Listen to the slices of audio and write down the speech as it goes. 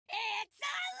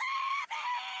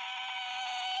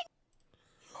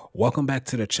Welcome back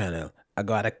to the channel. I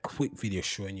got a quick video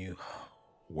showing you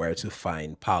where to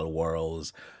find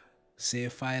Palworld's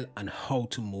save file and how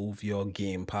to move your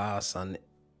Game Pass and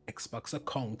Xbox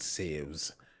account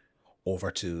saves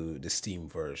over to the Steam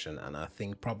version, and I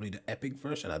think probably the Epic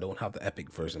version. I don't have the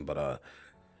Epic version, but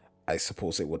I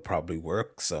suppose it would probably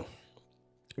work. So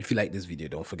if you like this video,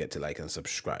 don't forget to like and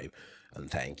subscribe,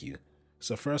 and thank you.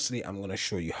 So firstly, I'm going to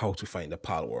show you how to find the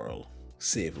Palworld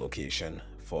save location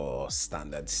for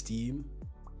standard Steam,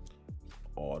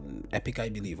 on Epic I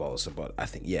believe also, but I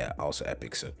think yeah, also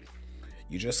Epic. So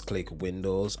you just click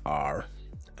Windows R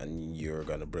and you're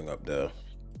gonna bring up the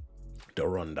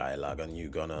run dialog, and you're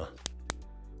gonna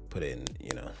put in,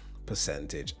 you know,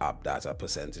 percentage app data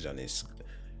percentage, and it's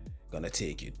gonna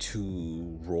take you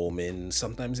to roaming.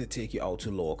 Sometimes it take you out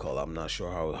to local. I'm not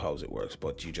sure how it works,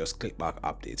 but you just click back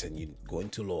update and you go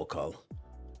into local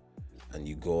and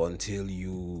you go until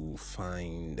you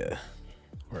find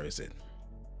where is it.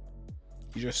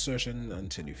 You just searching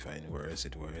until you find where is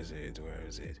it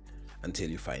until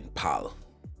you find PAL.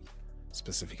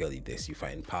 Specifically this, you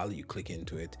find PAL, you click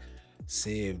into it,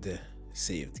 saved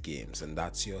games, and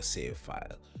that's your save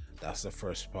file. That's the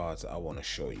first part I want to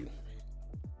show you.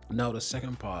 Now the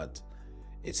second part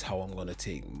is how I'm going to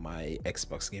take my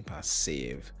Xbox Game Pass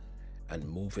save and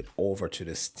move it over to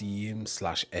the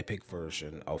Steam/Epic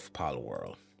version of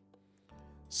Palworld.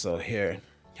 So here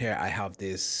I have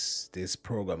this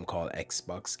program called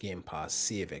Xbox Game Pass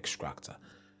Save Extractor,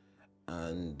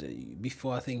 and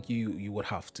before I think you would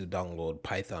have to download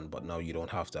Python, but now you don't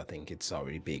have to. I think it's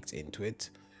already baked into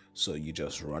it, so you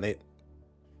just run it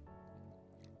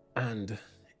and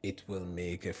it will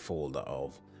make a folder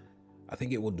of, I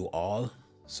think it will do all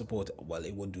support, well,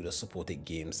 it would do the supported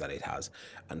games that it has,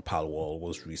 and Palworld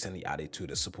was recently added to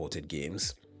the supported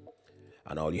games.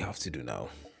 And all you have to do now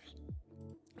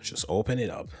is just open it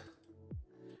up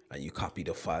and you copy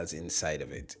the files inside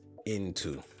of it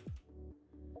into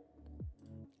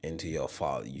your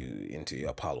file, into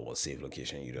your Palworld save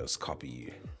location. You just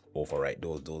copy, overwrite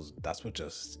those.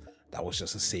 That was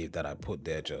just a save that I put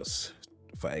there just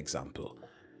for example,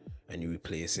 and you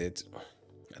replace it,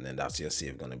 and then that's your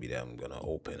save gonna be there. I'm gonna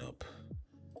open up,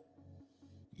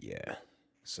 yeah,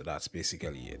 so that's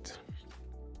basically it.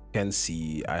 You can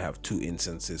see I have two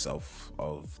instances of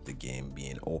the game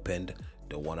being opened.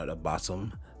 The one at the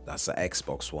bottom, that's the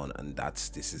Xbox one, and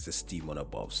this is the Steam one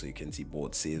above. So you can see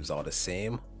both saves are the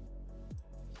same.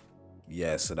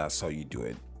 Yeah, so that's how you do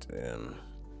it.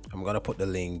 I'm gonna put the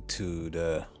link to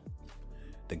the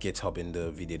GitHub in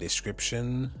the video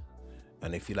description,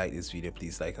 and if you like this video,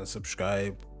 please like and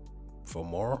subscribe for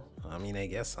more. I mean, I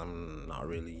guess I'm not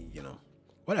really, you know,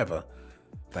 whatever.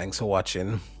 Thanks for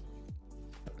watching,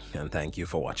 and thank you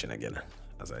for watching again.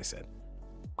 As I said,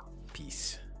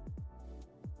 peace.